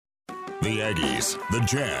The Aggies, the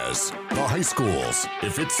Jazz, the high schools.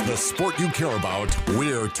 If it's the sport you care about,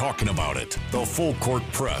 we're talking about it. The Full Court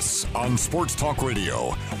Press on Sports Talk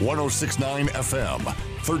Radio, 106.9 FM,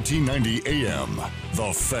 1390 AM.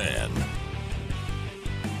 The Fan.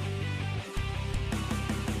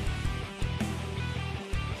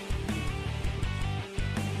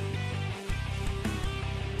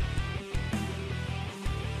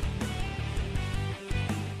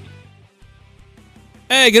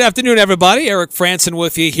 Hey, good afternoon, everybody. Eric Frandsen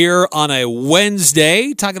with you here on a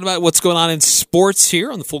Wednesday, talking about what's going on in sports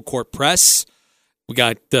here on the Full Court Press. We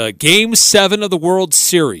got Game 7 of the World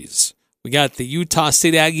Series. We got the Utah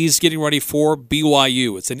State Aggies getting ready for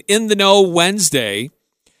BYU. It's an In the Know Wednesday,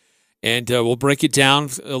 and we'll break it down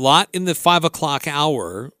a lot in the 5 o'clock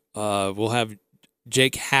hour. We'll have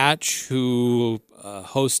Jake Hatch, who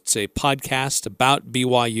hosts a podcast about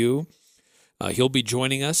BYU. He'll be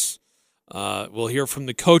joining us. We'll hear from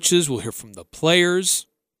the coaches. We'll hear from the players.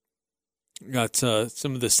 We got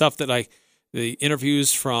some of the stuff the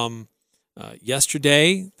interviews from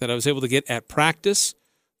yesterday that I was able to get at practice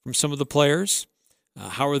from some of the players.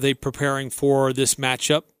 How are they preparing for this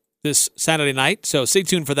matchup this Saturday night? So stay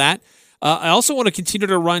tuned for that. I also want to continue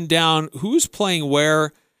to run down who's playing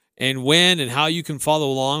where and when and how you can follow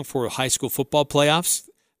along for high school football playoffs.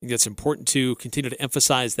 I think that's important to continue to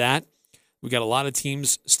emphasize that. We got a lot of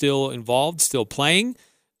teams still involved, still playing,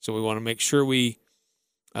 so we want to make sure we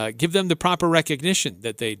give them the proper recognition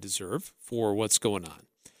that they deserve for what's going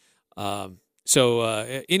on.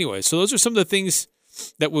 Anyway, so those are some of the things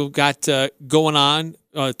that we've got going on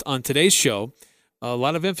today's show. A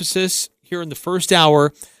lot of emphasis here in the first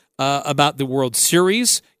hour about the World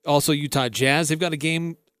Series. Also, Utah Jazz. They've got a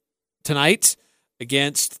game tonight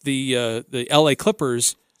against the LA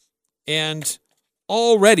Clippers, and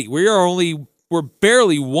already, we're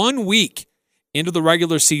barely 1 week into the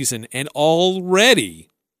regular season, and already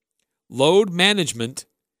load management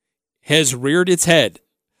has reared its head.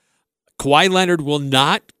 Kawhi Leonard will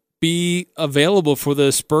not be available for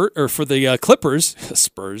the Clippers.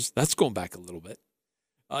 Spurs, that's going back a little bit.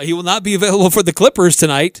 He will not be available for the Clippers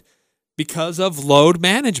tonight because of load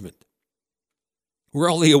management. We're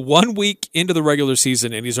only 1 week into the regular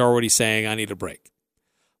season, and he's already saying, I need a break.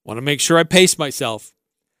 Want to make sure I pace myself.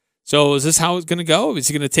 So is this how it's going to go? Is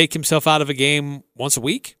he going to take himself out of a game once a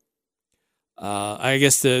week? I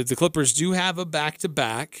guess the Clippers do have a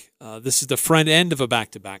back-to-back. This is the front end of a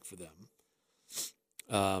back-to-back for them.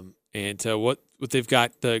 What they've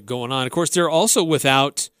got going on. Of course, they're also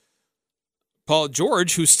without Paul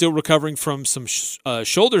George, who's still recovering from some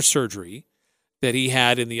shoulder surgery that he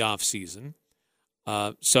had in the offseason.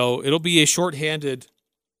 So it'll be a shorthanded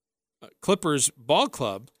Clippers ball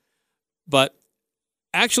club, but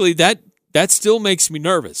actually that still makes me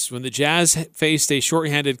nervous. When the Jazz faced a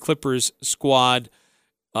shorthanded Clippers squad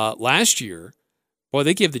last year, boy,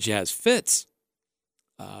 they gave the Jazz fits.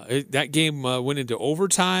 That game went into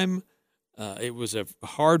overtime. It was a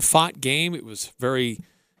hard-fought game. It was a very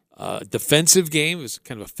defensive game. It was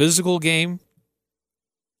kind of a physical game.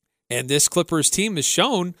 And this Clippers team has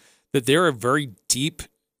shown that they're a very deep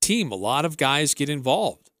team. A lot of guys get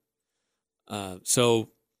involved. So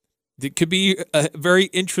it could be a very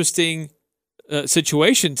interesting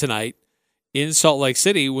situation tonight in Salt Lake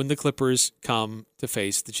City when the Clippers come to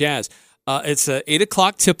face the Jazz. It's an 8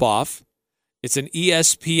 o'clock tip-off. It's an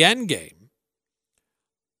ESPN game,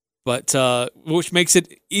 but which makes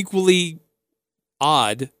it equally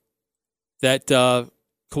odd that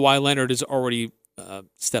Kawhi Leonard is already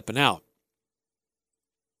stepping out.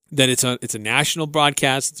 Then it's a national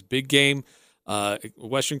broadcast. It's a big game.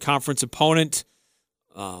 Western Conference opponent.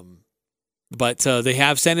 But they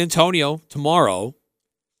have San Antonio tomorrow.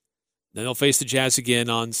 Then they'll face the Jazz again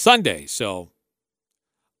on Sunday. So,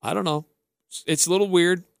 I don't know. It's a little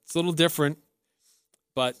weird. It's a little different.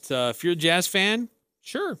 But if you're a Jazz fan,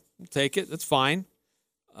 sure, we'll take it. That's fine.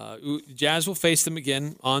 Jazz will face them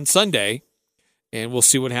again on Sunday, and we'll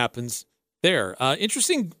see what happens there.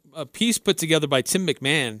 Interesting piece put together by Tim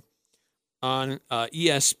McMahon on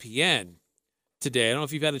ESPN today. I don't know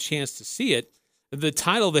if you've had a chance to see it. The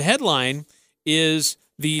title, the headline is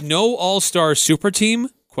 "The No All-Star Super Team?" ?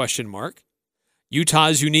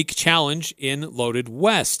 Utah's unique challenge in Loaded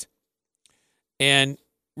West. And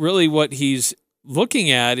really what he's looking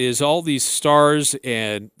at is all these stars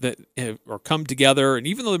and that are come together, and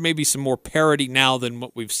even though there may be some more parity now than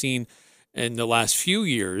what we've seen in the last few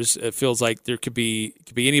years, it feels like there could be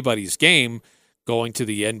anybody's game going to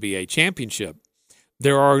the NBA championship.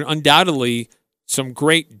 There are undoubtedly some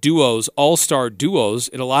great duos, all-star duos,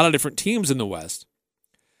 in a lot of different teams in the West.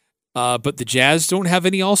 But the Jazz don't have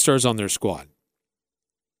any all-stars on their squad.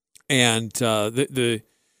 And the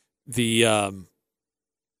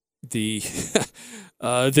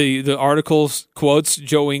article quotes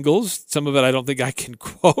Joe Ingles. Some of it I don't think I can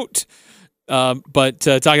quote, but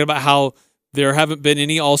talking about how there haven't been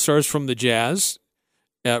any All-Stars from the Jazz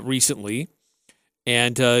recently.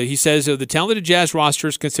 And he says the talented Jazz roster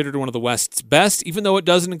is considered one of the West's best, even though it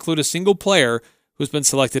doesn't include a single player who's been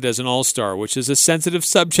selected as an All-Star, which is a sensitive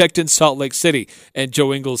subject in Salt Lake City. And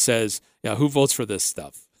Joe Ingles says, yeah, who votes for this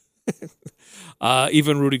stuff?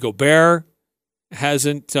 Even Rudy Gobert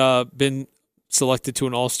hasn't been selected to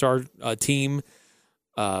an All-Star team.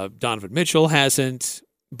 Donovan Mitchell hasn't.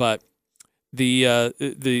 But the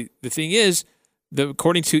thing is,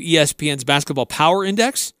 according to ESPN's Basketball Power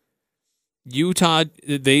Index, Utah,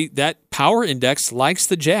 that power index likes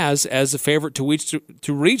the Jazz as a favorite to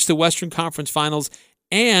reach the Western Conference Finals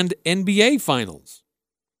and NBA Finals.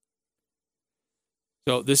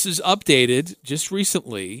 So this is updated just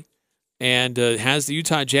recently, and has the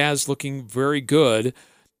Utah Jazz looking very good.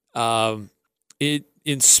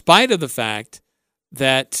 In spite of the fact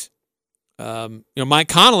that Mike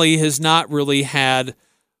Conley has not really had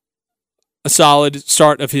a solid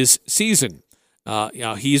start of his season.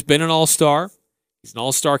 He's been an all-star. He's an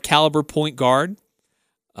all-star caliber point guard.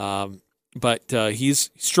 But he's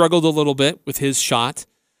struggled a little bit with his shot.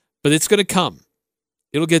 But it's going to come.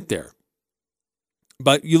 It'll get there.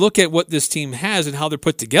 But you look at what this team has and how they're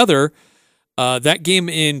put together. That game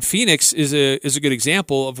in Phoenix is a good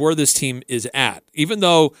example of where this team is at. Even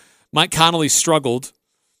though Mike Conley struggled,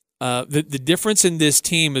 the difference in this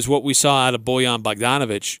team is what we saw out of Bojan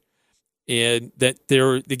Bogdanovic. And that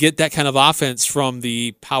they get that kind of offense from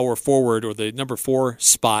the power forward or the number 4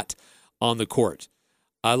 spot on the court.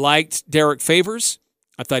 I liked Derek Favors.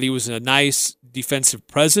 I thought he was a nice defensive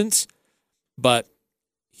presence, but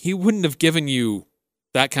he wouldn't have given you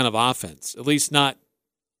that kind of offense, at least not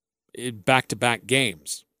in back-to-back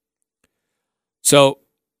games. So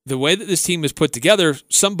the way that this team is put together,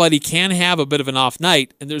 somebody can have a bit of an off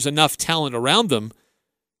night, and there's enough talent around them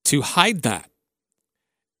to hide that.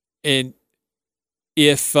 And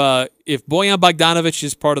if Bojan Bogdanovic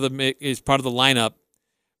is part of the lineup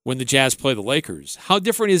when the Jazz play the Lakers, how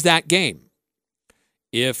different is that game?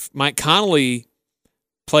 If Mike Conley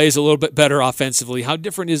plays a little bit better offensively, how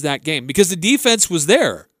different is that game? Because the defense was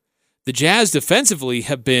there. The Jazz defensively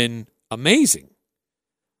have been amazing.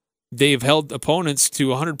 They've held opponents to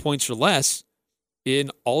 100 points or less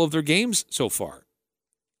in all of their games so far.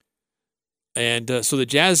 And so the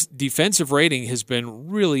Jazz defensive rating has been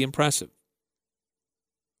really impressive.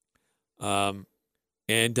 And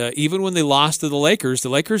even when they lost to the Lakers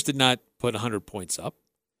did not put 100 points up.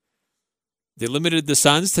 They limited the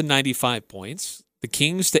Suns to 95 points, the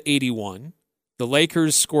Kings to 81. The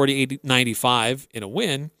Lakers scored 95 in a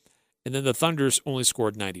win, and then the Thunders only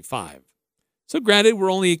scored 95. So granted,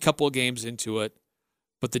 we're only a couple of games into it,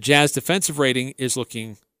 but the Jazz defensive rating is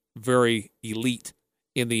looking very elite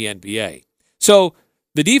in the NBA. So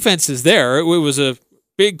the defense is there. It was a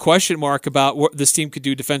big question mark about what this team could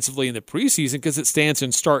do defensively in the preseason because it stands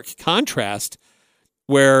in stark contrast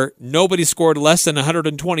where nobody scored less than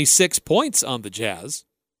 126 points on the Jazz.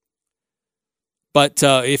 But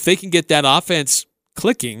if they can get that offense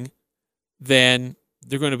clicking, then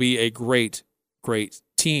they're going to be a great, great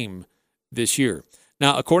team this year.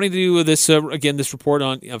 Now, according to this, this report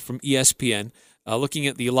from ESPN, looking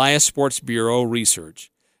at the Elias Sports Bureau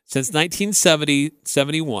research, since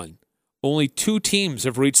 1970-71, only 2 teams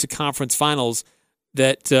have reached the conference finals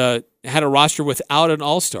that had a roster without an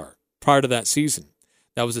all-star prior to that season.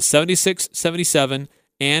 That was the 76-77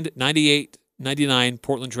 and 98-99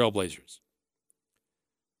 Portland Trail Blazers.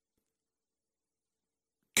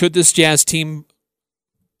 Could this Jazz team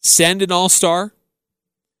send an all-star?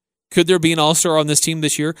 Could there be an all-star on this team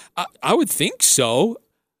this year? I would think so.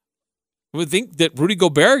 I would think that Rudy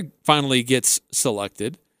Gobert finally gets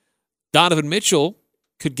selected. Donovan Mitchell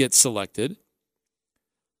could get selected.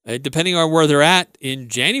 Depending on where they're at in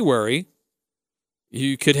January,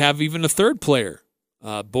 you could have even a third player,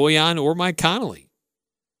 Bojan or Mike Conley.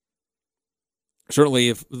 Certainly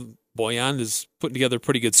if Bojan is putting together a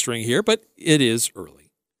pretty good string here, but it is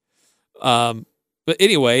early. But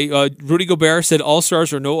anyway, Rudy Gobert said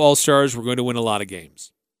all-stars or no all-stars, we're going to win a lot of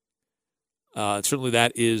games. Certainly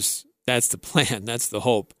that's the plan. That's the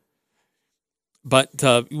hope. But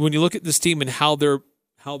when you look at this team and how they're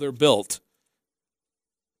built,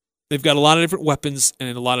 they've got a lot of different weapons and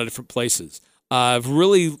in a lot of different places. I've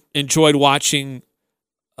really enjoyed watching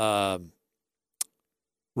Royce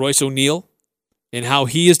O'Neal and how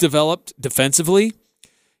he has developed defensively.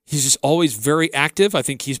 He's just always very active. I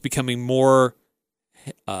think he's becoming more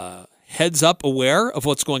heads up aware of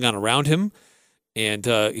what's going on around him, and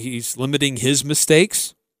he's limiting his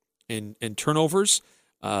mistakes and turnovers.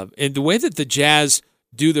 And the way that the Jazz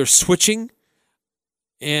do their switching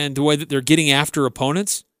and the way that they're getting after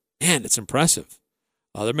opponents, man, it's impressive.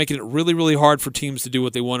 They're making it really, really hard for teams to do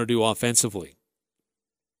what they want to do offensively.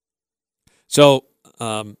 So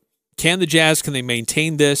can the Jazz, can they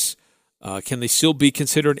maintain this? Can they still be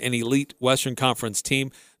considered an elite Western Conference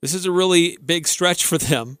team? This is a really big stretch for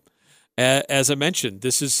them. As I mentioned,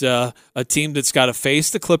 this is a team that's got to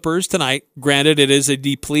face the Clippers tonight. Granted, it is a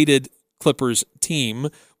depleted Clippers team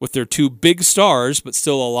with their two big stars, but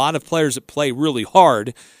still a lot of players that play really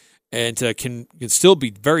hard and can still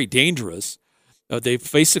be very dangerous. They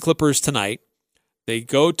face the Clippers tonight. They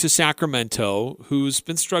go to Sacramento, who's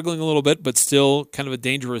been struggling a little bit, but still kind of a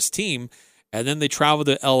dangerous team. And then they travel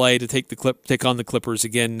to L.A. to take on the Clippers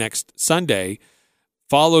again next Sunday,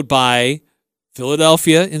 followed by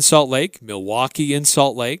Philadelphia in Salt Lake, Milwaukee in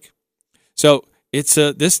Salt Lake. So it's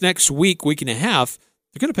this next week and a half,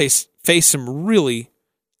 they're going to face some really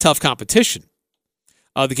tough competition.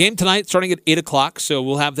 The game tonight starting at 8 o'clock, so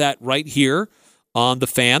we'll have that right here on The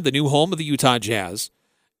Fan, the new home of the Utah Jazz.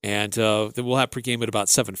 And then we'll have pregame at about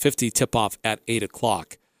 7:50, tip-off at 8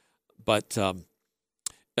 o'clock. But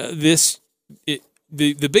the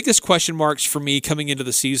biggest question marks for me coming into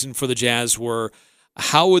the season for the Jazz were,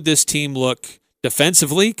 how would this team look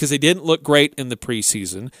defensively? Because they didn't look great in the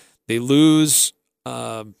preseason. They lose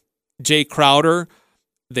Jay Crowder.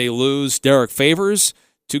 They lose Derek Favors,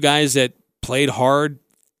 two guys that played hard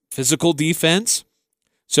physical defense.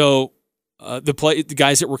 So the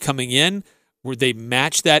guys that were coming in, where they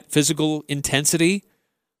match that physical intensity.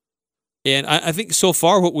 And I think so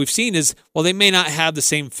far what we've seen is, while they may not have the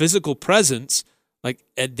same physical presence, like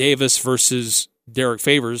Ed Davis versus Derek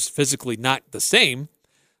Favors, physically not the same,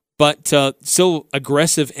 but still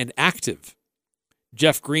aggressive and active.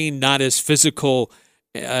 Jeff Green, not as physical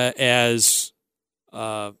as,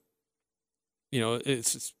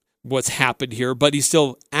 it's what's happened here, but he's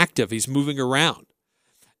still active. He's moving around.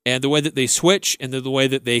 And the way that they switch and the way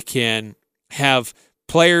that they can have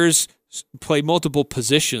players play multiple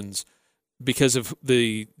positions because of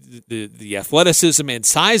the athleticism and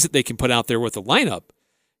size that they can put out there with the lineup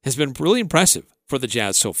has been really impressive for the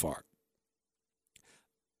Jazz so far.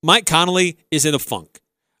 Mike Conley is in a funk.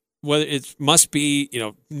 Whether it must be,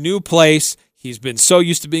 new place. He's been so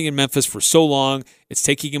used to being in Memphis for so long. It's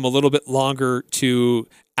taking him a little bit longer to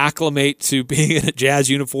acclimate to being in a Jazz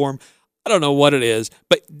uniform. I don't know what it is,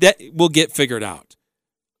 but that will get figured out.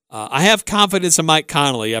 I have confidence in Mike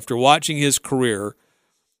Conley after watching his career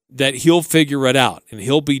that he'll figure it out and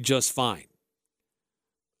he'll be just fine.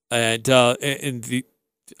 So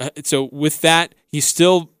with that, he's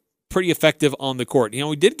still pretty effective on the court.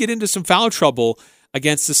 We did get into some foul trouble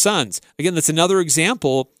against the Suns. Again, that's another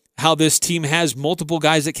example how this team has multiple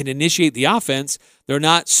guys that can initiate the offense. They're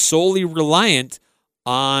not solely reliant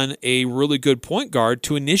on a really good point guard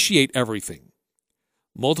to initiate everything.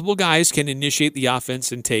 Multiple guys can initiate the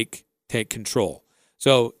offense and take control.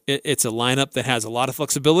 So it's a lineup that has a lot of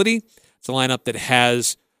flexibility. It's a lineup that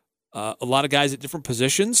has a lot of guys at different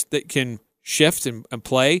positions that can shift and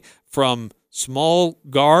play from small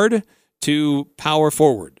guard to power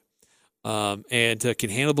forward, and can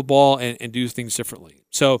handle the ball and do things differently.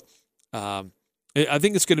 So I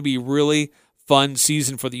think it's going to be a really fun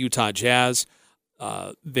season for the Utah Jazz.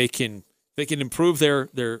 They can improve their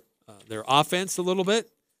offense a little bit.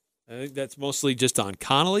 I think that's mostly just on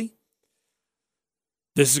Connolly.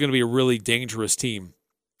 This is going to be a really dangerous team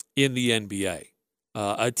in the NBA.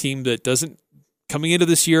 A team that doesn't, coming into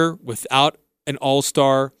this year without an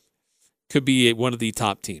all-star, could be one of the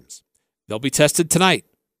top teams. They'll be tested tonight.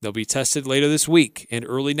 They'll be tested later this week and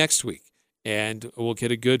early next week. And we'll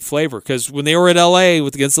get a good flavor. Because when they were at L.A.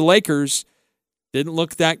 against the Lakers, didn't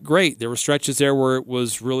look that great. There were stretches there where it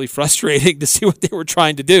was really frustrating to see what they were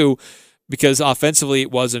trying to do because offensively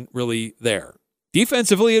it wasn't really there.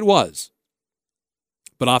 Defensively it was.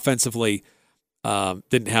 But offensively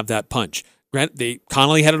didn't have that punch.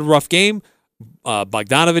 Connolly had a rough game.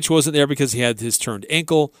 Bogdanovich wasn't there because he had his turned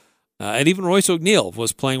ankle. And even Royce O'Neal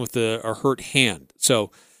was playing with a hurt hand.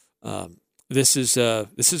 So this is going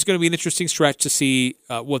to be an interesting stretch to see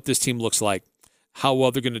what this team looks like, how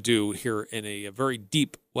well they're going to do here in a very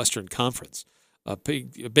deep Western Conference. A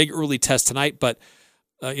big early test tonight, but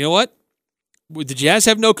you know what? The Jazz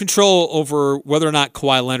have no control over whether or not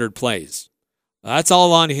Kawhi Leonard plays. That's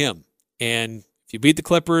all on him. And if you beat the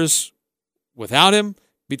Clippers without him,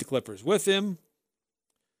 beat the Clippers with him,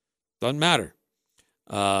 doesn't matter.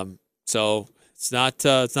 So it's not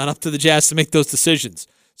up to the Jazz to make those decisions.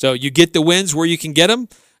 So you get the wins where you can get them.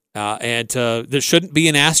 And there shouldn't be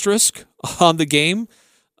an asterisk on the game.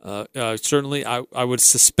 Certainly, I would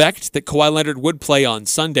suspect that Kawhi Leonard would play on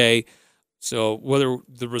Sunday. So whether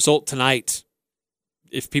the result tonight,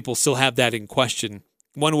 if people still have that in question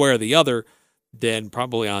one way or the other, then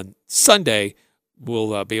probably on Sunday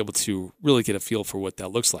we'll be able to really get a feel for what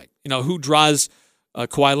that looks like. Who draws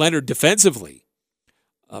Kawhi Leonard defensively?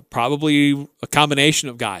 Probably a combination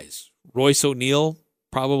of guys. Royce O'Neal,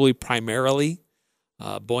 probably primarily.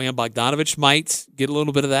 Bojan Bogdanovic might get a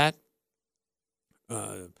little bit of that.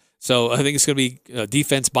 So I think it's going to be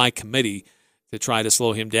defense by committee to try to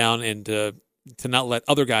slow him down and to not let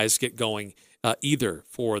other guys get going either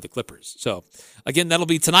for the Clippers. So, again, that'll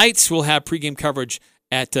be tonight. We'll have pregame coverage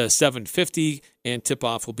at 7:50, and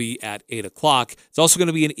tip-off will be at 8 o'clock. It's also going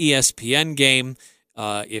to be an ESPN game.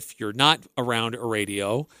 If you're not around a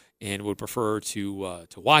radio and would prefer to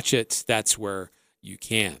watch it, that's where you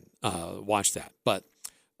can watch that. But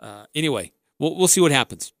anyway, we'll see what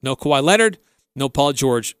happens. No Kawhi Leonard, no Paul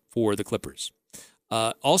George for the Clippers.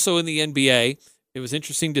 Also in the NBA, it was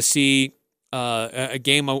interesting to see a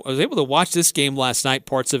game. I was able to watch this game last night,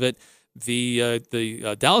 parts of it. The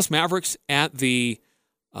Dallas Mavericks at the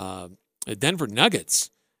Denver Nuggets.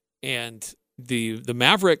 And the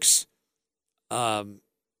Mavericks, Dallas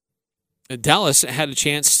had a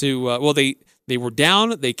chance to, they were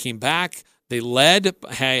down, they came back, they led,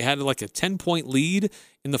 had like a 10-point lead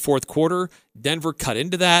in the fourth quarter. Denver cut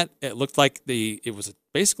into that. It looked like it was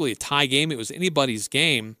basically a tie game. It was anybody's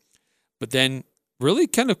game. But then really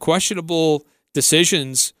kind of questionable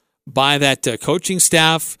decisions by that coaching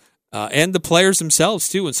staff and the players themselves,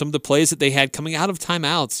 too, and some of the plays that they had coming out of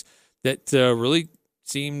timeouts that really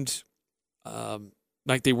seemed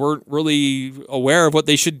like they weren't really aware of what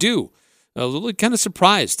they should do. A little kind of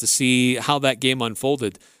surprised to see how that game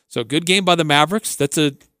unfolded. So good game by the Mavericks. That's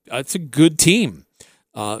a good team.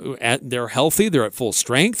 They're healthy. They're at full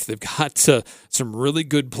strength. They've got some really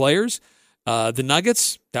good players. The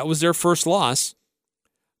Nuggets, that was their first loss.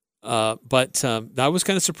 But I was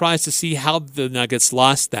kind of surprised to see how the Nuggets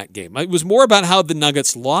lost that game. It was more about how the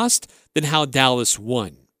Nuggets lost than how Dallas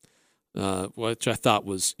won, which I thought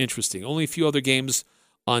was interesting. Only a few other games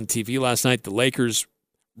on TV last night. The Lakers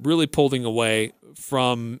really pulling away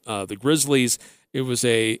from the Grizzlies. It was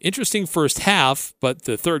a interesting first half, but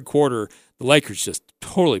the third quarter, the Lakers just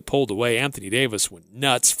totally pulled away. Anthony Davis went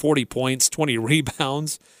nuts, 40 points, 20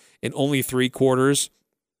 rebounds in only 3 quarters.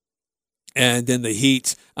 And then the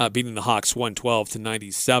Heat beating the Hawks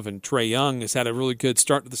 112-97. Trae Young has had a really good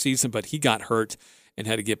start to the season, but he got hurt and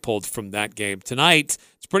had to get pulled from that game. Tonight,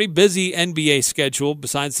 it's a pretty busy NBA schedule.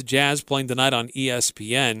 Besides the Jazz playing tonight on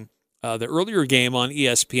ESPN, the earlier game on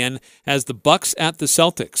ESPN has the Bucks at the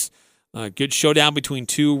Celtics. Good showdown between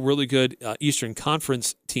two really good Eastern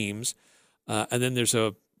Conference teams. And then there's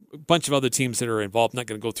a bunch of other teams that are involved. I'm not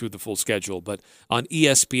going to go through the full schedule, but on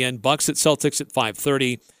ESPN, Bucks at Celtics at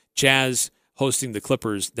 5:30. Jazz hosting the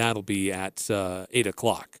Clippers. That'll be at 8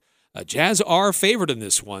 o'clock. Jazz are favored in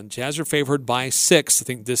this one. Jazz are favored by 6. I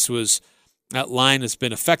think that line has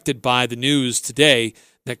been affected by the news today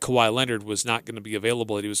that Kawhi Leonard was not going to be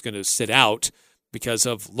available, that he was going to sit out because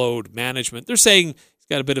of load management. They're saying he's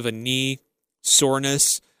got a bit of a knee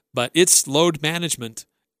soreness, but it's load management.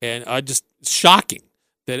 And it's shocking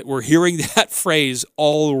that we're hearing that phrase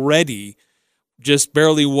already just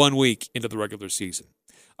barely 1 week into the regular season.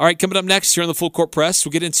 All right, coming up next here on the Full Court Press,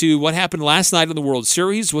 we'll get into what happened last night in the World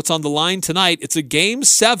Series, what's on the line tonight. It's a Game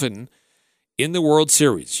 7 in the World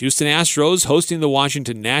Series. Houston Astros hosting the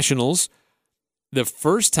Washington Nationals. The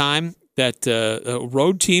first time that a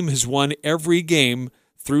road team has won every game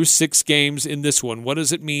through 6 games in this one. What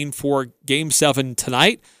does it mean for Game 7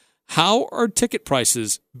 tonight? How are ticket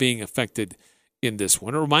prices being affected in this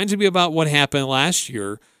one? It reminds me about what happened last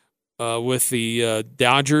year with the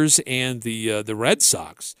Dodgers and the Red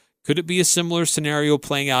Sox. Could it be a similar scenario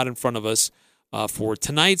playing out in front of us for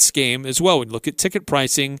tonight's game as well? We look at ticket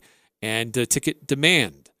pricing and ticket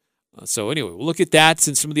demand. So anyway, we'll look at that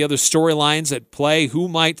and some of the other storylines at play. Who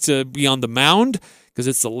might be on the mound? Because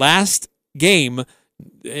it's the last game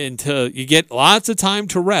until you get lots of time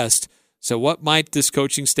to rest. So what might this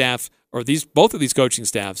coaching staff, or both of these coaching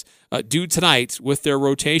staffs, do tonight with their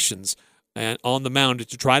rotations and on the mound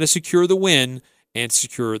to try to secure the win and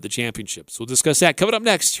secure the championships? We'll discuss that coming up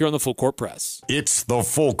next here on the Full Court Press. It's the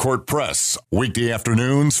Full Court Press, weekday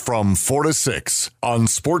afternoons from 4 to 6 on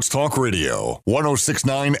Sports Talk Radio,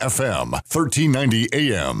 106.9 FM, 1390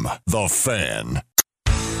 AM, The Fan.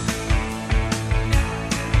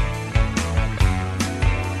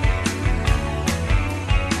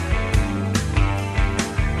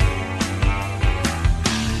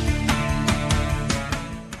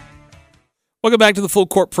 Welcome back to the Full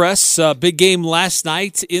Court Press. Big game last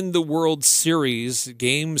night in the World Series,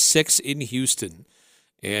 Game 6 in Houston.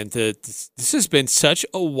 And this has been such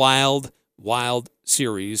a wild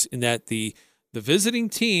series in that the visiting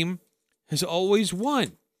team has always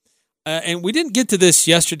won. And we didn't get to this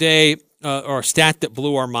yesterday, or a stat that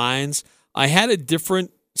blew our minds. I had a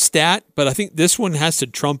different stat, but I think this one has to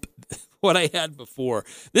trump what I had before.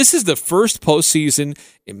 This is the first postseason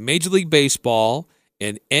in Major League Baseball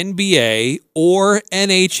and NBA or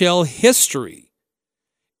NHL history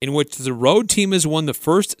in which the road team has won the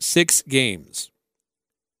first 6 games.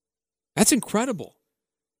 That's incredible.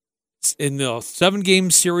 In the 7-game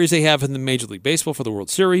series they have in the Major League Baseball for the World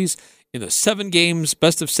Series, in the 7 games,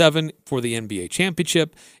 best of 7 for the NBA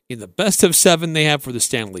championship, in the best of 7 they have for the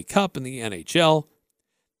Stanley Cup and the NHL.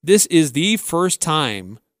 This is the first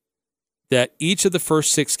time that each of the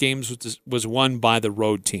first 6 games was won by the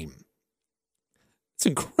road team. It's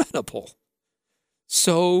incredible.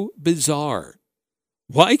 So bizarre.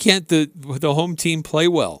 Why can't the home team play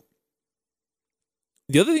well?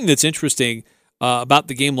 The other thing that's interesting about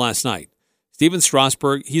the game last night, Steven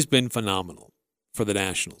Strasburg, he's been phenomenal for the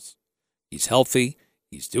Nationals. He's healthy.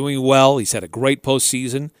 He's doing well. He's had a great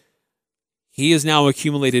postseason. He has now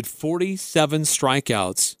accumulated 47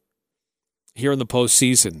 strikeouts here in the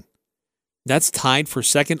postseason. That's tied for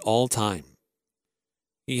second all time.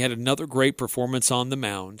 He had another great performance on the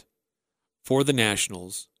mound for the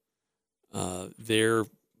Nationals. They're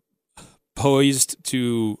poised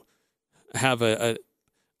to have a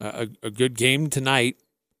good game tonight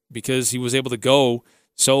because he was able to go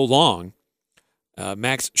so long.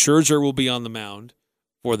 Max Scherzer will be on the mound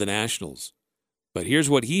for the Nationals. But here's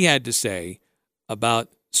what he had to say about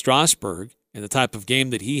Strasburg and the type of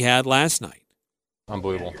game that he had last night.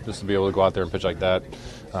 Unbelievable, just to be able to go out there and pitch like that.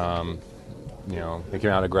 They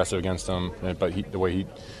came out aggressive against him, but the way he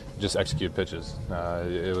just executed pitches,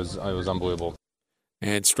 it was unbelievable.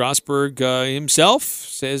 And Strasburg himself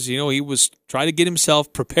says, he was trying to get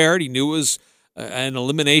himself prepared. He knew it was an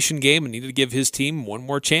elimination game and needed to give his team one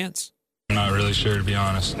more chance. I'm not really sure, to be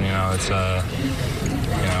honest. It's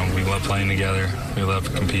we love playing together. We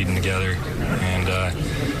love competing together, and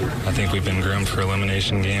I think we've been groomed for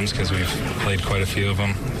elimination games because we've played quite a few of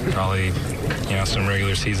them. Probably, some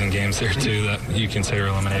regular season games there too that you consider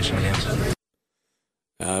elimination games.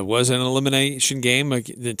 It was an elimination game.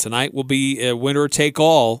 Tonight will be a winner take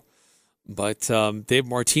all. But Dave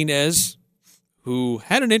Martinez, who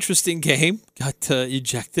had an interesting game, got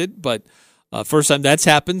ejected. But first time that's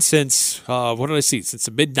happened since, since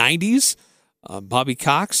the mid-'90s. Bobby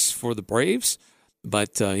Cox for the Braves.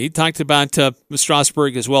 But he talked about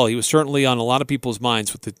Strasburg as well. He was certainly on a lot of people's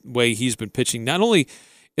minds with the way he's been pitching, not only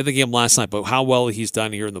in the game last night, but how well he's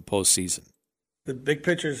done here in the postseason. The big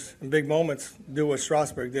pitchers and big moments do what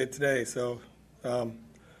Strasburg did today. So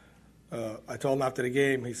I told him after the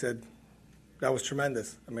game, he said, that was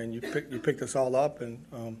tremendous. I mean, you picked us all up, and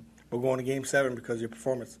we're going to Game 7 because of your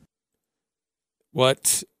performance.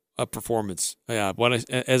 What a performance. Yeah,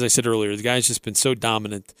 as I said earlier, the guy's just been so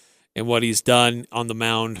dominant in what he's done on the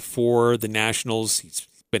mound for the Nationals. He's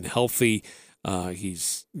been healthy.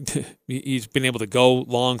 He's been able to go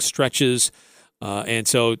long stretches. And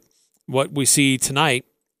so what we see tonight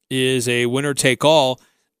is a winner-take-all,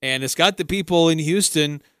 and it's got the people in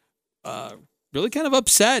Houston really kind of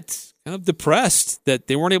upset, kind of depressed that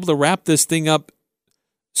they weren't able to wrap this thing up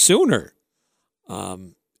sooner.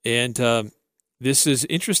 This is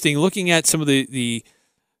interesting. Looking at some of the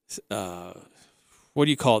what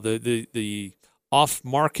do you call it? The off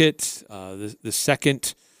market, the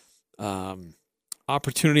second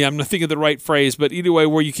opportunity. I'm not thinking of the right phrase, but either way,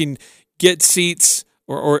 where you can get seats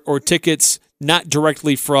or tickets not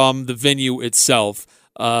directly from the venue itself.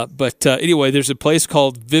 But anyway, there's a place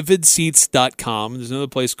called vividseats.com. There's another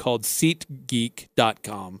place called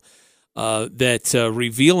seatgeek.com that's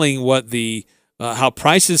revealing what how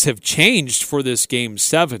prices have changed for this Game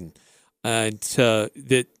 7, and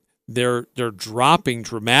that they're dropping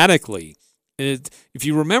dramatically. If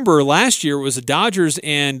you remember, last year it was the Dodgers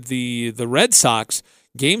and the Red Sox.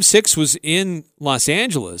 Game 6 was in Los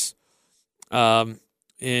Angeles, and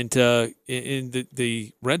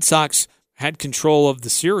the Red Sox had control of the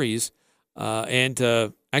series, and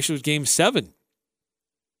actually it was Game 7.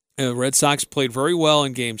 The Red Sox played very well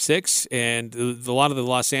in Game 6, and a lot of the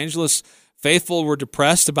Los Angeles faithful were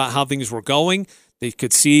depressed about how things were going. They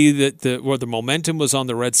could see that where the momentum was on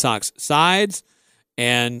the Red Sox sides,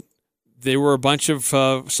 and there were a bunch of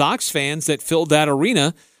Sox fans that filled that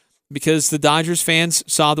arena because the Dodgers fans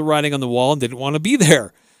saw the writing on the wall and didn't want to be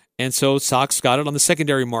there. And so Sox got it on the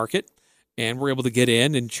secondary market, and were able to get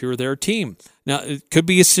in and cheer their team. Now, it could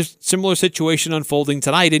be a similar situation unfolding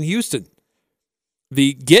tonight in Houston.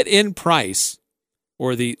 The get-in price,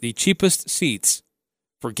 or the cheapest seats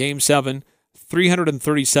for Game 7,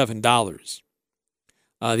 $337.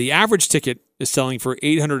 The average ticket is selling for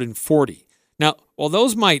 $840. Now, while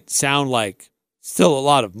those might sound like still a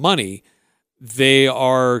lot of money, they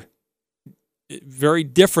are very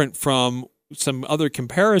different from some other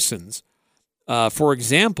comparisons. For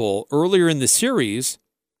example, earlier in the series,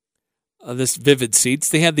 this Vivid Seats,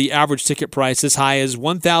 they had the average ticket price as high as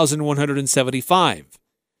 $1,175.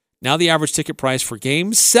 Now the average ticket price for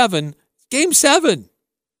Game 7, $840.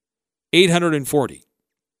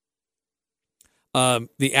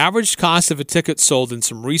 The average cost of a ticket sold in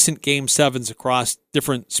some recent Game 7s across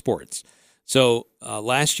different sports. So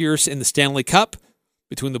last year in the Stanley Cup,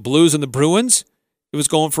 between the Blues and the Bruins, it was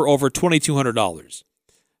going for over $2,200.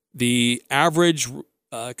 The average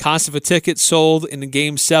cost of a ticket sold in the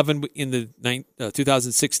Game 7 in the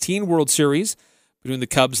 2016 World Series between the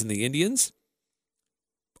Cubs and the Indians,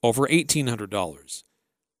 over $1,800.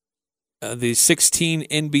 The 16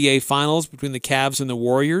 NBA Finals between the Cavs and the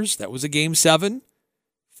Warriors, that was a Game 7,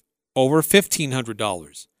 over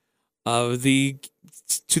 $1,500. The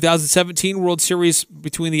 2017 World Series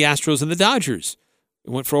between the Astros and the Dodgers, it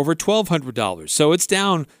went for over $1,200. So it's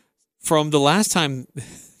down from the last time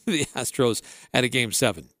the Astros had a Game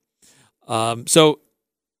 7. So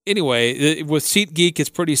anyway, with SeatGeek, it's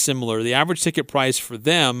pretty similar. The average ticket price for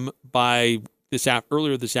them earlier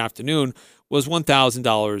this afternoon was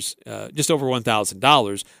 $1,000, just over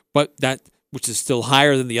 $1,000, but which is still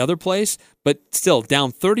higher than the other place, but still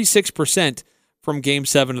down 36% from Game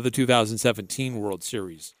 7 of the 2017 World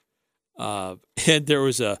Series. And there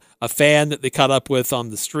was a fan that they caught up with on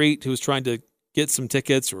the street who was trying to get some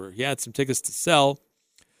tickets, or he had some tickets to sell.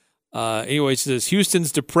 Anyway, it says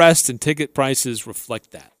Houston's depressed and ticket prices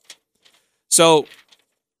reflect that. So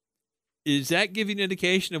is that giving an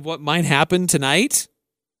indication of what might happen tonight?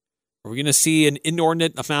 Are we going to see an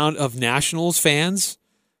inordinate amount of Nationals fans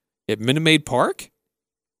at Minute Maid Park?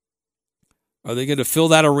 Are they going to fill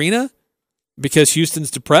that arena because Houston's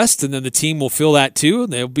depressed, and then the team will feel that too,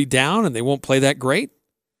 and they'll be down and they won't play that great?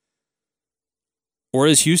 Or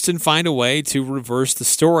does Houston find a way to reverse the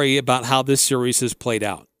story about how this series has played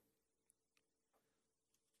out?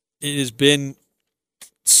 It has been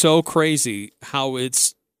so crazy how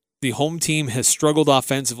the home team has struggled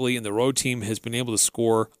offensively and the road team has been able to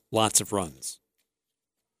score lots of runs.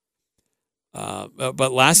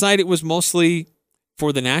 But last night it was mostly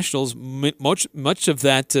for the Nationals. Much of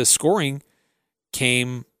that scoring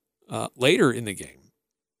came later in the game.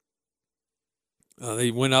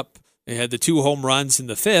 They went up. They had the 2 home runs in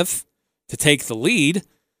the 5th to take the lead.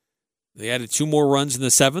 They added 2 more runs in the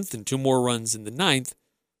 7th and 2 more runs in the 9th.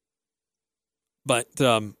 But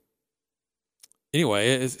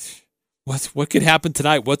anyway, what could happen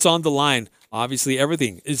tonight? What's on the line? Obviously,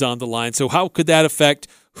 everything is on the line. So how could that affect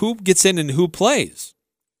who gets in and who plays?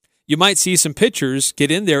 You might see some pitchers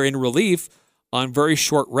get in there in relief on very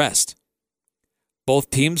short rest. Both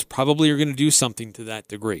teams probably are going to do something to that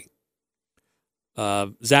degree.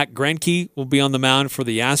 Zach Greinke will be on the mound for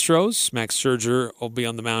the Astros. Max Scherzer will be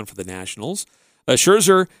on the mound for the Nationals.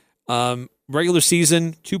 Scherzer, regular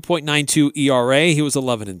season, 2.92 ERA. He was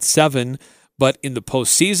 11-7. But in the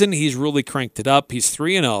postseason, he's really cranked it up. He's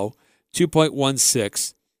 3-0,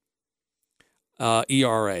 2.16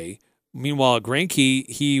 ERA. Meanwhile, Greinke,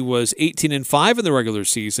 he was 18-5 in the regular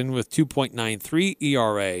season with 2.93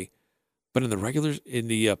 ERA. But in the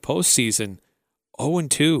postseason,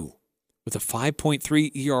 0-2 with a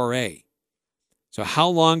 5.3 ERA. So how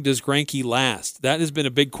long does Greinke last? That has been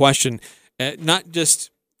a big question, not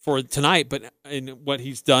just for tonight, but in what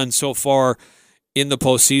he's done so far in the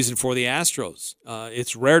postseason for the Astros.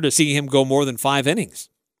 It's rare to see him go more than 5 innings.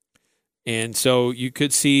 And so you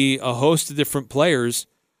could see a host of different players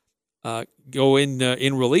go in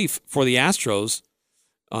relief for the Astros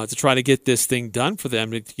to try to get this thing done for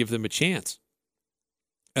them, to give them a chance.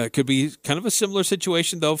 It could be kind of a similar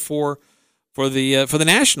situation, though, for the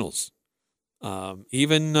Nationals.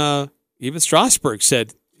 Even Strasburg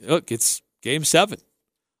said, "Look, it's Game 7.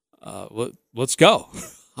 Let's go.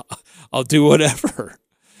 I'll do whatever."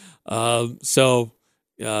 So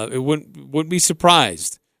it wouldn't be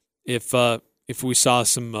surprised if we saw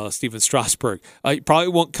some Steven Strasburg. You probably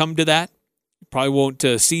won't come to that. You probably won't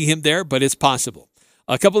see him there, but it's possible.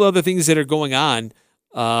 A couple other things that are going on.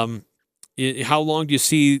 How long do you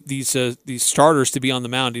see these starters to be on the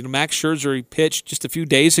mound? Max Scherzer, he pitched just a few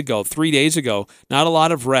days ago, 3 days ago. Not a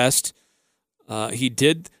lot of rest. He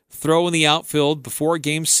did throw in the outfield before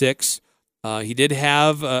Game 6. He did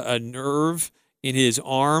have a nerve in his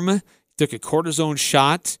arm. He took a cortisone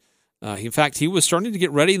shot. In fact, he was starting to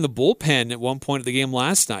get ready in the bullpen at one point of the game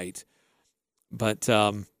last night. But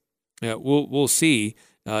we'll see.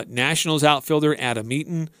 Nationals outfielder Adam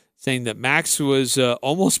Eaton saying that Max was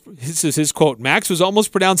this is his quote, Max was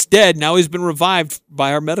almost pronounced dead. Now he's been revived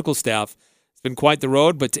by our medical staff. It's been quite the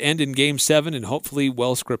road, but to end in Game 7 and hopefully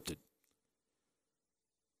well scripted.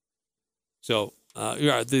 So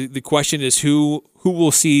the question is who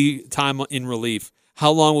will see time in relief?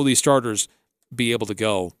 How long will these starters be able to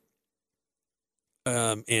go?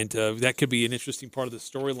 And that could be an interesting part of the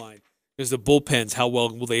storyline. Because the bullpens, how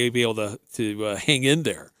well will they be able to hang in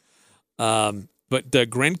there? But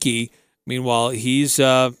Greinke, meanwhile, he's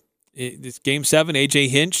it's Game 7. A.J.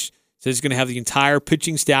 Hinch says he's going to have the entire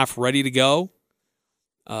pitching staff ready to go.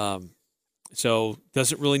 So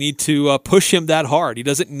doesn't really need to push him that hard. He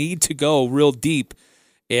doesn't need to go real deep.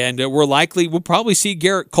 And we'll probably see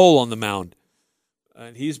Garrett Cole on the mound.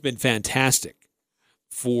 And he's been fantastic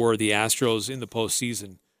for the Astros in the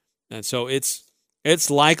postseason. And so it's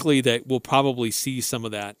likely that we'll probably see some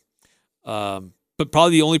of that. But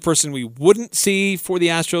probably the only person we wouldn't see for the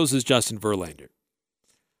Astros is Justin Verlander.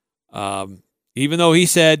 Even though he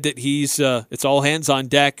said that it's all hands on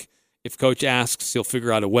deck. If coach asks, he'll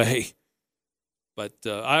figure out a way. But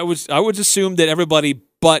I would assume that everybody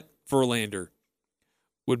but Verlander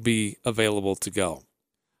would be available to go.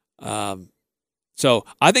 So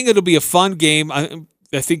I think it'll be a fun game. I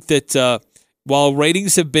think that while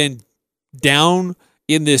ratings have been down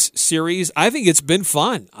in this series, I think it's been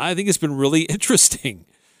fun. I think it's been really interesting.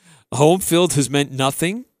 Home field has meant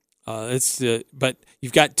nothing. But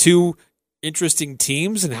you've got two interesting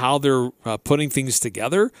teams and how they're putting things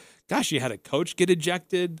together. Gosh, you had a coach get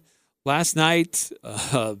ejected last night.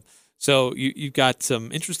 So you've got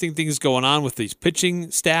some interesting things going on with these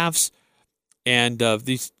pitching staffs and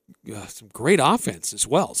these some great offense as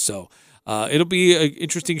well. So it'll be an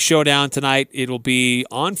interesting showdown tonight. It'll be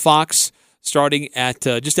on Fox starting at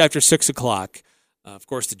just after 6 o'clock. Of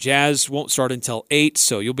course, the Jazz won't start until 8,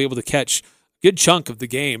 so you'll be able to catch a good chunk of the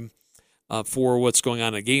game for what's going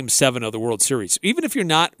on in Game 7 of the World Series. Even if you're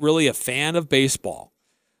not really a fan of baseball,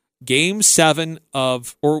 Game 7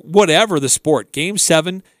 or whatever the sport, Game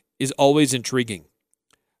 7 is always intriguing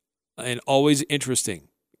and always interesting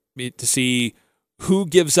to see who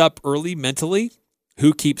gives up early mentally,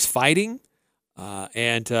 who keeps fighting,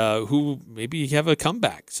 and who maybe have a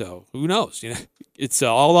comeback. So who knows? It's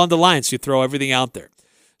all on the line, so you throw everything out there.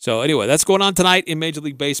 So anyway, that's going on tonight in Major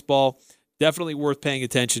League Baseball. Definitely worth paying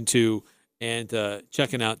attention to and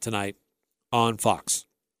checking out tonight on Fox.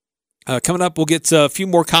 Coming up, we'll get a few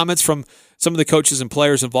more comments from some of the coaches and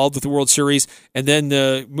players involved with the World Series, and then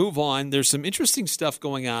move on. There's some interesting stuff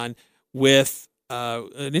going on with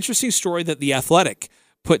an interesting story that The Athletic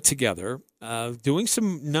put together, doing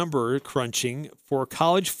some number crunching for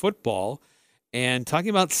college football and talking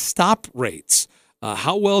about stop rates.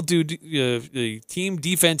 How well do the team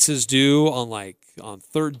defenses do on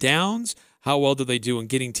third downs? How well do they do in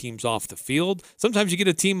getting teams off the field? Sometimes you get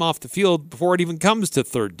a team off the field before it even comes to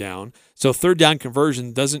third down. So third down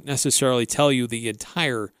conversion doesn't necessarily tell you the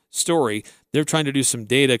entire story. They're trying to do some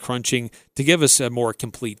data crunching to give us a more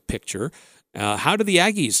complete picture. How do the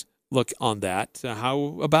Aggies look on that?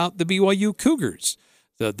 How about the BYU Cougars?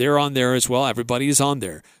 They're on there as well. Everybody is on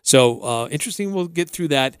there. So interesting. We'll get through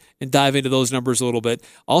that and dive into those numbers a little bit.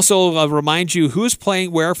 Also, remind you who's playing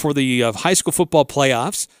where for the high school football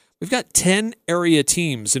playoffs. We've got 10 area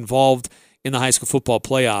teams involved in the high school football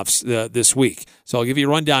playoffs this week. So I'll give you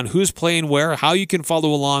a rundown who's playing where, how you can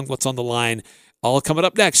follow along, what's on the line. All coming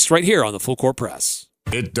up next right here on the Full Court Press.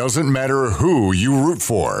 It doesn't matter who you root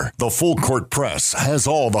for. The Full Court Press has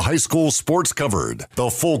all the high school sports covered.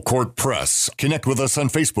 The Full Court Press. Connect with us on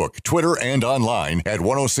Facebook, Twitter, and online at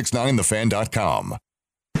 1069thefan.com.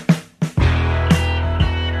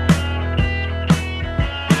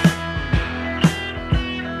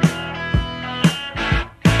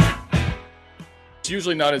 It's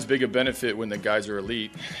usually not as big a benefit when the guys are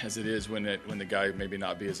elite as it is when the guy maybe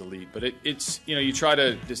not be as elite. But it's you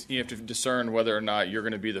have to discern whether or not you're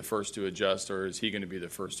going to be the first to adjust or is he going to be the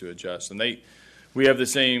first to adjust. And we have the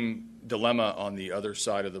same dilemma on the other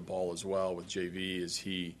side of the ball as well with JV. Is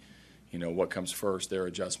he, what comes first, their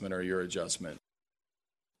adjustment or your adjustment?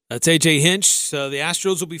 That's A.J. Hinch. The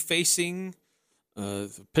Astros will be facing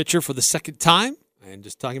the pitcher for the second time, and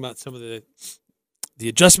just talking about some of the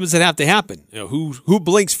adjustments that have to happen. Who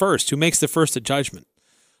blinks first? Who makes the first adjustment?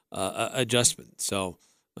 So,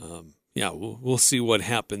 we'll see what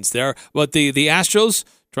happens there. But the Astros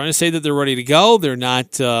trying to say that they're ready to go. They're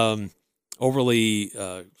not overly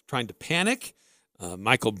trying to panic.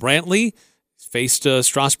 Michael Brantley faced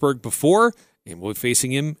Strasburg before, and we'll be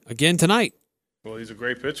facing him again tonight. Well, he's a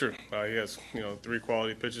great pitcher. He has, 3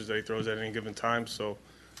 quality pitches that he throws at any given time. So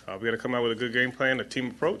we got to come out with a good game plan, a team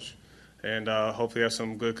approach, and hopefully have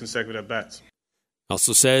some good consecutive at-bats.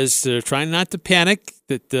 Also says they're trying not to panic,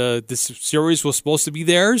 that this series was supposed to be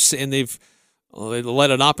theirs, and they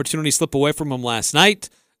let an opportunity slip away from them last night.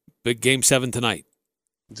 Big Game 7 tonight.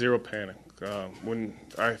 Zero panic.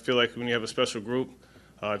 I feel like when you have a special group,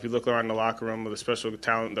 if you look around the locker room with the special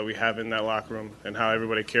talent that we have in that locker room and how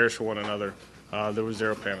everybody cares for one another, there was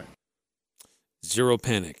zero panic. Zero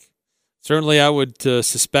panic. Certainly I would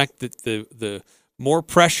suspect that the more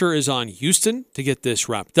pressure is on Houston to get this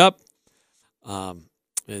wrapped up.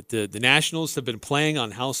 The Nationals have been playing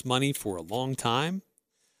on house money for a long time,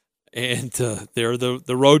 and they're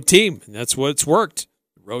the road team, and that's what's worked.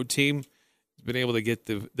 The road team has been able to get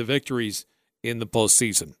the victories in the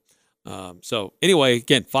postseason. So anyway,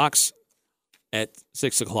 again, Fox at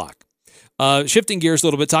 6 o'clock. Shifting gears a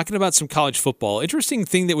little bit, talking about some college football. Interesting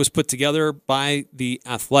thing that was put together by The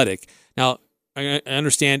Athletic. Now, I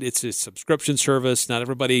understand it's a subscription service. Not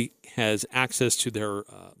everybody has access to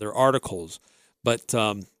their articles. But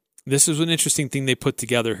this is an interesting thing they put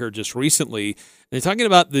together here just recently. They're talking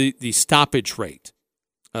about the stoppage rate.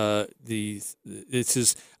 This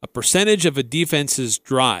is a percentage of a defense's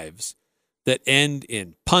drives that end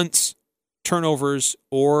in punts, turnovers,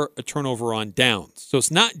 or a turnover on downs. So it's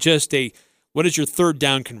not just what is your third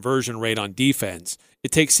down conversion rate on defense.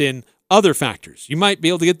 It takes in other factors. You might be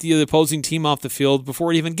able to get the opposing team off the field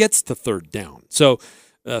before it even gets to third down. So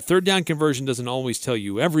third down conversion doesn't always tell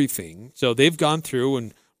you everything. So they've gone through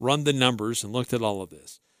and run the numbers and looked at all of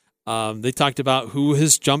this. They talked about who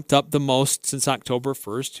has jumped up the most since October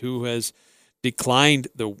 1st, who has declined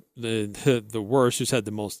the worst, who's had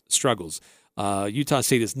the most struggles. Utah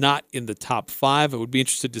State is not in the top 5. I would be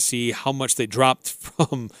interested to see how much they dropped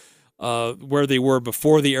from where they were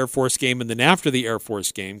before the Air Force game and then after the Air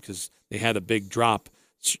Force game, because they had a big drop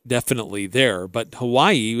definitely there. But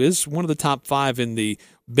Hawaii is one of the top 5 in the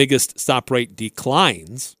biggest stop rate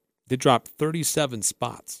declines. They dropped 37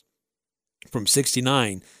 spots from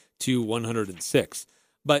 69 to 106.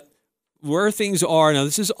 But where things are now,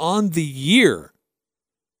 this is on the year.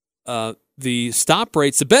 The stop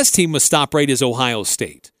rates, the best team with stop rate is Ohio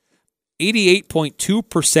State.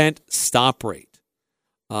 88.2% stop rate.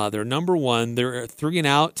 They're number 1. They're at 3 and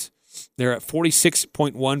out. They're at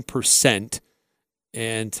 46.1%.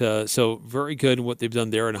 And so very good in what they've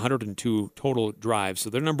done there in 102 total drives. So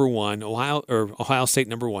they're number 1. Ohio State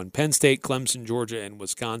number 1. Penn State, Clemson, Georgia, and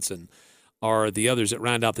Wisconsin are the others that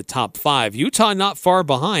round out the top 5. Utah not far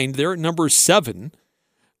behind. They're at number 7.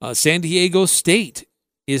 San Diego State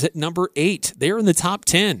is at number 8. They're in the top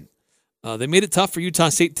 10. They made it tough for Utah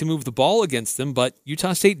State to move the ball against them, but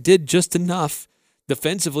Utah State did just enough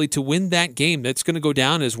defensively to win that game. That's going to go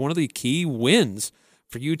down as one of the key wins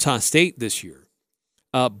for Utah State this year.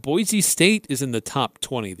 Boise State is in the top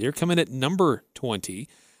 20. They're coming at number 20.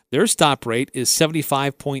 Their stop rate is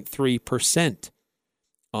 75.3%.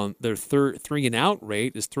 Their 3 and out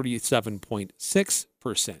rate is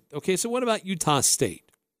 37.6%. Okay, so what about Utah State?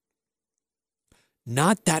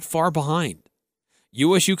 Not that far behind.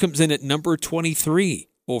 USU comes in at number 23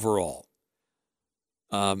 overall.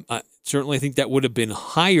 I certainly think that would have been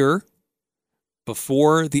higher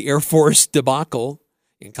before the Air Force debacle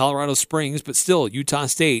in Colorado Springs, but still, Utah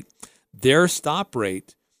State, their stop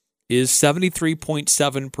rate is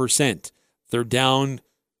 73.7%. Their down,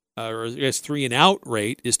 or I guess 3 and out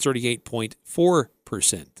rate is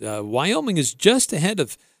 38.4%. Wyoming is just ahead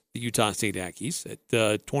of the Utah State Aggies at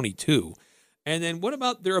 22. And then what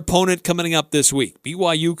about their opponent coming up this week,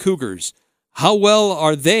 BYU Cougars? How well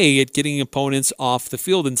are they at getting opponents off the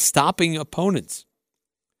field and stopping opponents?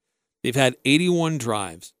 They've had 81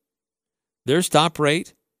 drives. Their stop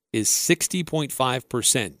rate is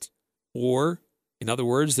 60.5%, or, in other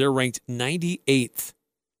words, they're ranked 98th.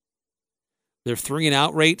 Their 3 and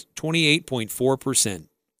out rate, 28.4%.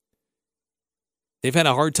 They've had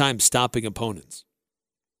a hard time stopping opponents.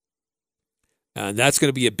 And that's going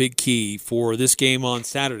to be a big key for this game on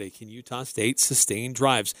Saturday. Can Utah State sustain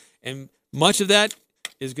drives? And much of that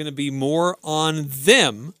is going to be more on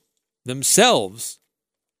themselves,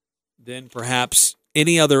 than perhaps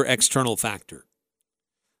any other external factor.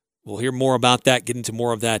 We'll hear more about that, get into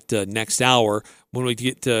more of that next hour when we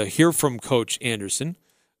get to hear from Coach Anderson,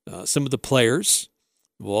 some of the players.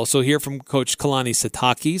 We'll also hear from Coach Kalani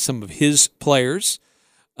Satake, some of his players,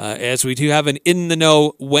 as we do have an In the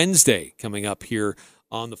Know Wednesday coming up here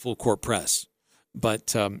on the Full Court Press.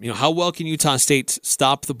 But how well can Utah State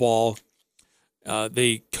stop the ball?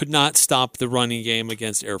 They could not stop the running game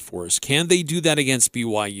against Air Force. Can they do that against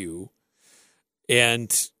BYU?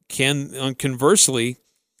 And conversely,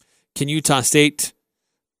 can Utah State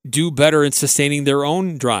do better in sustaining their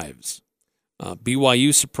own drives?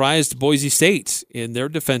 BYU surprised Boise State in their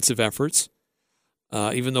defensive efforts.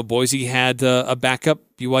 Even though Boise had a backup,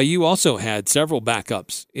 BYU also had several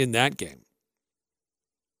backups in that game.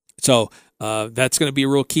 So that's going to be a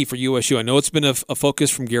real key for USU. I know it's been a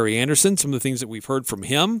focus from Gary Anderson, some of the things that we've heard from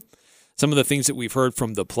him, some of the things that we've heard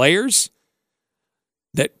from the players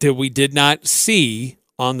that we did not see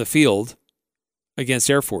on the field against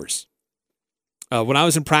Air Force. When I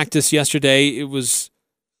was in practice yesterday, it was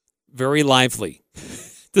very lively,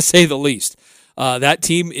 to say the least. That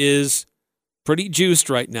team is pretty juiced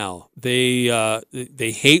right now. They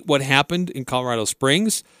hate what happened in Colorado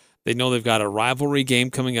Springs. They know they've got a rivalry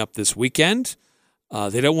game coming up this weekend.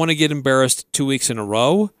 They don't want to get embarrassed 2 weeks in a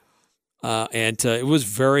row. And it was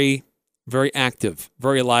very, very active,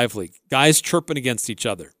 very lively. Guys chirping against each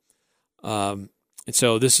other. And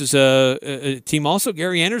so this is a team also,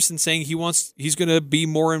 Gary Anderson saying he's going to be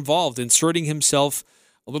more involved, inserting himself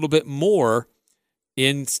a little bit more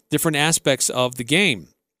in different aspects of the game,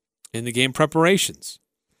 in the game preparations,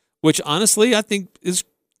 which honestly I think is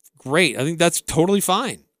great. I think that's totally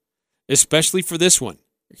fine, especially for this one.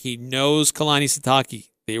 He knows Kalani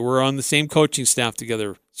Sitake. They were on the same coaching staff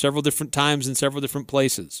together several different times in several different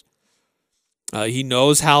places. He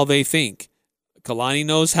knows how they think. Kalani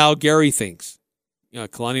knows how Gary thinks.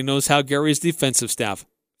 Kalani knows how Gary's defensive staff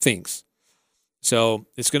thinks. So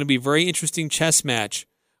it's going to be a very interesting chess match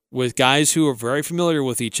with guys who are very familiar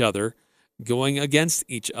with each other going against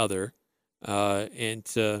each other and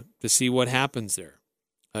to see what happens there.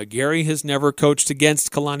 Gary has never coached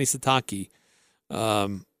against Kalani Sitake.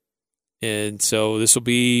 And so this will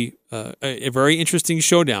be a very interesting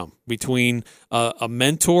showdown between a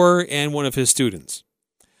mentor and one of his students.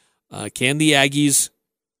 Can the Aggies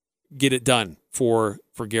get it done for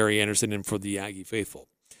Gary Anderson and for the Aggie faithful?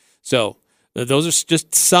 So those are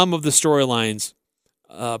just some of the storylines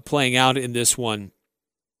playing out in this one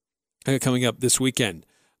coming up this weekend.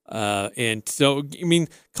 And so, I mean,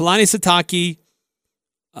 Kalani Sitake,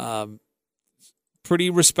 pretty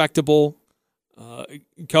respectable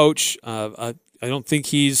coach. I don't think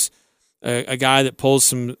he's a guy that pulls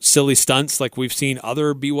some silly stunts like we've seen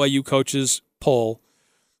other BYU coaches pull.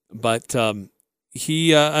 But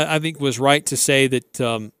he, I think, was right to say that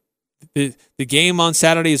the game on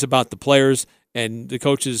Saturday is about the players and the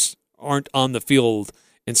coaches aren't on the field,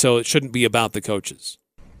 and so it shouldn't be about the coaches.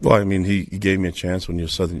 Well, I mean, he gave me a chance when he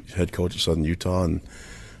was head coach at Southern Utah, and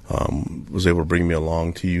was able to bring me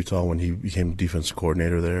along to Utah when he became defensive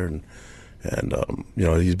coordinator there, and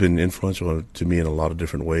he's been influential to me in a lot of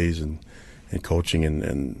different ways, and coaching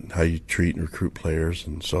and how you treat and recruit players,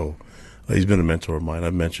 and so he's been a mentor of mine.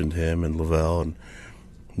 I've mentioned him and Lavelle and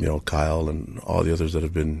Kyle and all the others that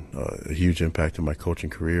have been a huge impact in my coaching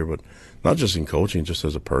career, but not just in coaching, just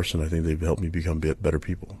as a person. I think they've helped me become better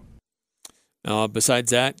people.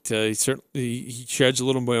 Besides that, he sheds a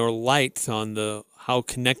little more light on how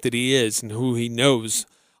connected he is and who he knows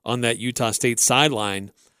on that Utah State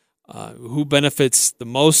sideline. Who benefits the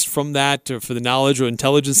most from that, or for the knowledge or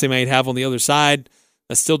intelligence they might have on the other side,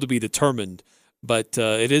 that's still to be determined. But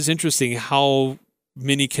it is interesting how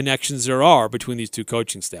many connections there are between these two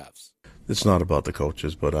coaching staffs. It's not about the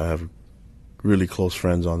coaches, but I have really close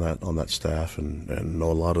friends on that staff, and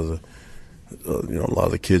know a lot of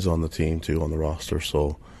the kids on the team too, on the roster.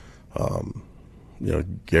 So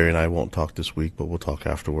Gary and I won't talk this week, but we'll talk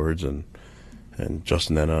afterwards. And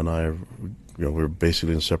Justin Enna and I are, we're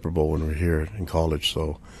basically inseparable when we're here in college.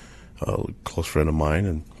 So a close friend of mine,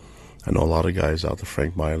 and I know a lot of guys out there,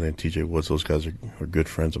 Frank Miley and TJ Woods. Those guys are good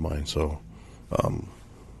friends of mine. So,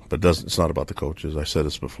 but it's not about the coaches. I said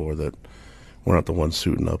this before, that we're not the ones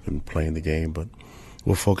suiting up and playing the game, but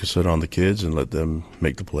we'll focus it on the kids and let them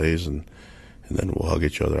make the plays, and then we'll hug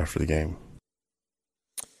each other after the game.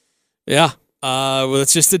 Yeah. Well,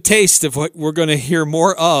 it's just a taste of what we're going to hear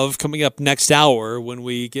more of coming up next hour when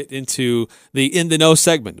we get into the In the Know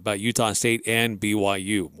segment about Utah State and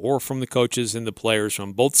BYU. More from the coaches and the players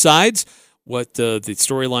from both sides, what the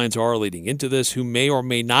storylines are leading into this, who may or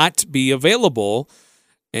may not be available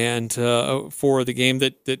and for the game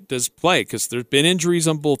that does play, because there's been injuries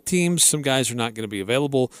on both teams. Some guys are not going to be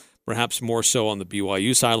available, perhaps more so on the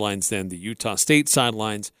BYU sidelines than the Utah State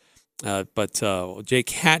sidelines. But Jake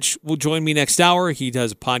Hatch will join me next hour. He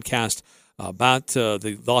does a podcast about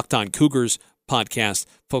the Locked On Cougars podcast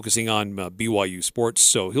focusing on BYU sports.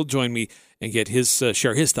 So he'll join me and get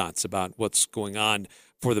share his thoughts about what's going on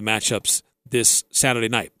for the matchups this Saturday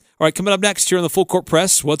night. All right, coming up next here on the Full Court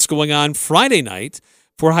Press, what's going on Friday night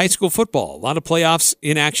for high school football? A lot of playoffs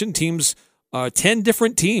in action. 10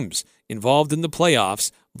 different teams involved in the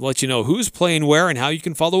playoffs. We'll let you know who's playing where and how you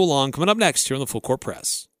can follow along. Coming up next here on the Full Court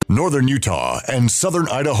Press. Northern Utah and Southern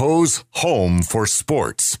Idaho's home for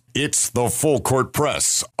sports. It's the Full Court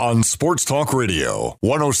Press on Sports Talk Radio,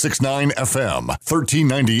 106.9 FM,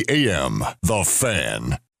 1390 AM. The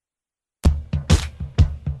Fan.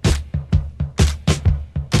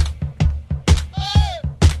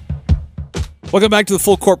 Welcome back to the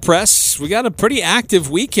Full Court Press. We got a pretty active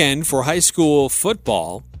weekend for high school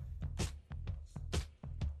football.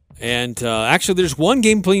 And actually, there's one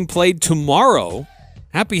game being played tomorrow.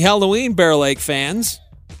 Happy Halloween, Bear Lake fans.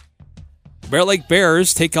 Bear Lake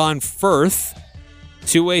Bears take on Firth.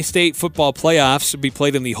 2A state football playoffs will be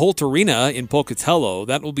played in the Holt Arena in Pocatello.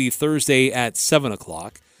 That will be Thursday at 7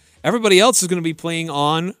 o'clock. Everybody else is going to be playing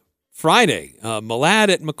on Friday. Malad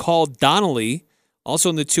at McCall Donnelly,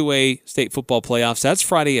 also in the 2A state football playoffs. That's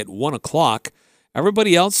Friday at 1 o'clock.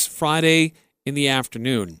 Everybody else, Friday in the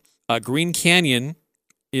afternoon. Green Canyon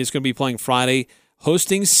is going to be playing Friday,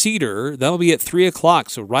 hosting Cedar. That'll be at 3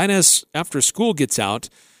 o'clock. So right as after school gets out,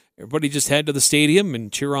 everybody just head to the stadium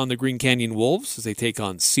and cheer on the Green Canyon Wolves as they take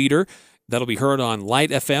on Cedar. That'll be heard on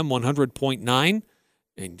Light FM 100.9.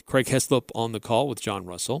 And Craig Heslop on the call with John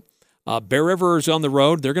Russell. Bear River is on the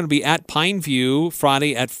road. They're going to be at Pineview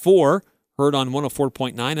Friday at 4. Heard on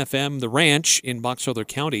 104.9 FM, The Ranch in Box Elder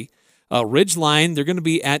County. Ridgeline, they're going to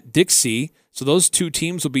be at Dixie. So those two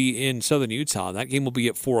teams will be in Southern Utah. That game will be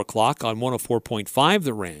at 4 o'clock on 104.5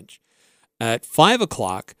 The Ranch. At 5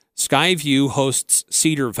 o'clock, Skyview hosts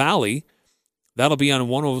Cedar Valley. That'll be on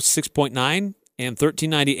 106.9 and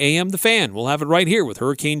 1390 AM. The Fan. We'll have it right here with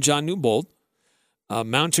Hurricane John Newbold.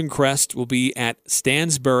 Mountain Crest will be at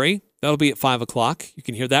Stansbury. That'll be at 5 o'clock. You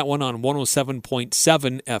can hear that one on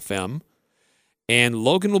 107.7 FM. And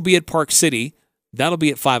Logan will be at Park City. That'll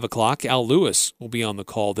be at 5 o'clock. Al Lewis will be on the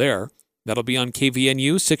call there. That'll be on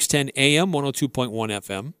KVNU, 610 AM, 102.1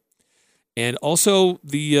 FM. And also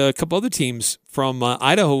the couple other teams from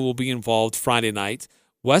Idaho will be involved Friday night.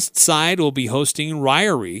 West Side will be hosting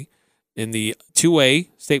Ryrie in the 2A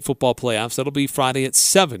state football playoffs. That'll be Friday at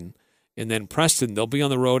 7. And then Preston, they'll be on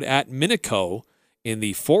the road at Minico in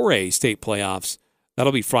the 4A state playoffs.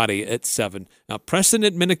 That'll be Friday at 7. Now, Preston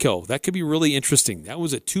at Minico, that could be really interesting. That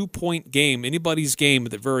was a 2-point game, anybody's game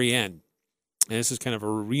at the very end. And this is kind of a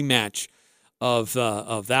rematch of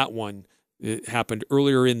that one. It happened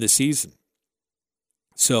earlier in the season.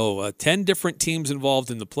 So 10 different teams involved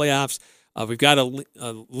in the playoffs. We've got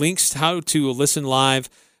links how to listen live.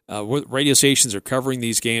 What radio stations are covering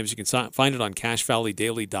these games. You can find it on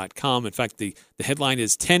CashValleyDaily.com. In fact, the headline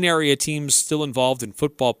is 10 area teams still involved in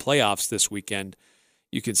football playoffs this weekend.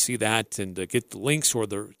 You can see that and get the links or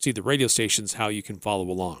see the radio stations, how you can follow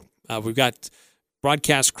along. We've got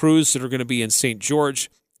broadcast crews that are going to be in St.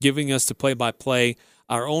 George giving us the play-by-play,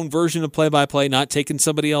 our own version of play-by-play, not taking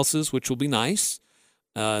somebody else's, which will be nice.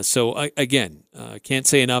 Again, can't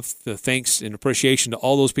say enough the thanks and appreciation to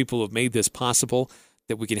all those people who have made this possible,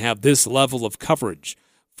 that we can have this level of coverage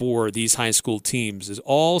for these high school teams. As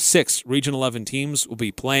all 6 Region 11 teams will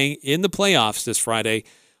be playing in the playoffs this Friday.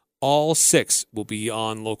 All 6 will be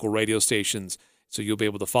on local radio stations, so you'll be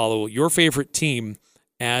able to follow your favorite team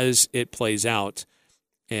as it plays out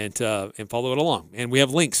and follow it along. And we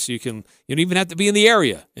have links. You don't even have to be in the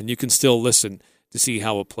area, and you can still listen to see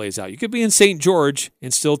how it plays out. You could be in St. George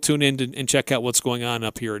and still tune in and check out what's going on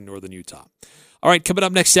up here in northern Utah. All right, coming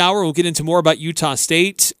up next hour, we'll get into more about Utah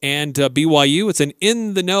State and BYU. It's an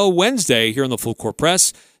In the Know Wednesday here on the Full Court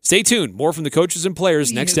Press. Stay tuned. More from the coaches and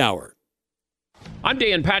players next hour. I'm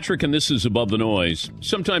Dan Patrick, and this is Above the Noise.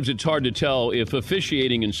 Sometimes it's hard to tell if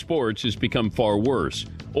officiating in sports has become far worse,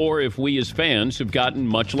 or if we as fans have gotten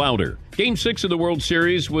much louder. Game 6 of the World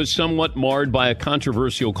Series was somewhat marred by a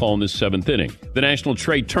controversial call in the 7th inning. The National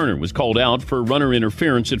Trey Turner was called out for runner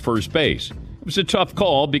interference at first base. It was a tough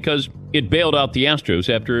call because it bailed out the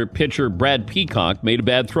Astros after pitcher Brad Peacock made a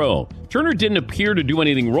bad throw. Turner didn't appear to do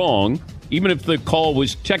anything wrong, even if the call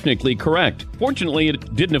was technically correct. Fortunately,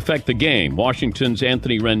 it didn't affect the game. Washington's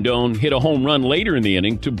Anthony Rendon hit a home run later in the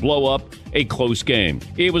inning to blow up a close game.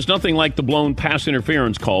 It was nothing like the blown pass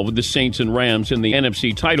interference call with the Saints and Rams in the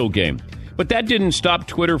NFC title game. But that didn't stop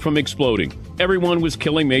Twitter from exploding. Everyone was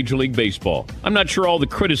killing Major League Baseball. I'm not sure all the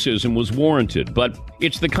criticism was warranted, but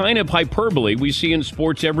it's the kind of hyperbole we see in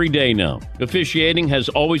sports every day now. Officiating has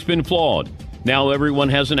always been flawed. Now everyone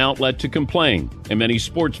has an outlet to complain, and many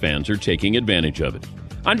sports fans are taking advantage of it.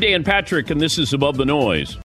 I'm Dan Patrick, and this is Above the Noise.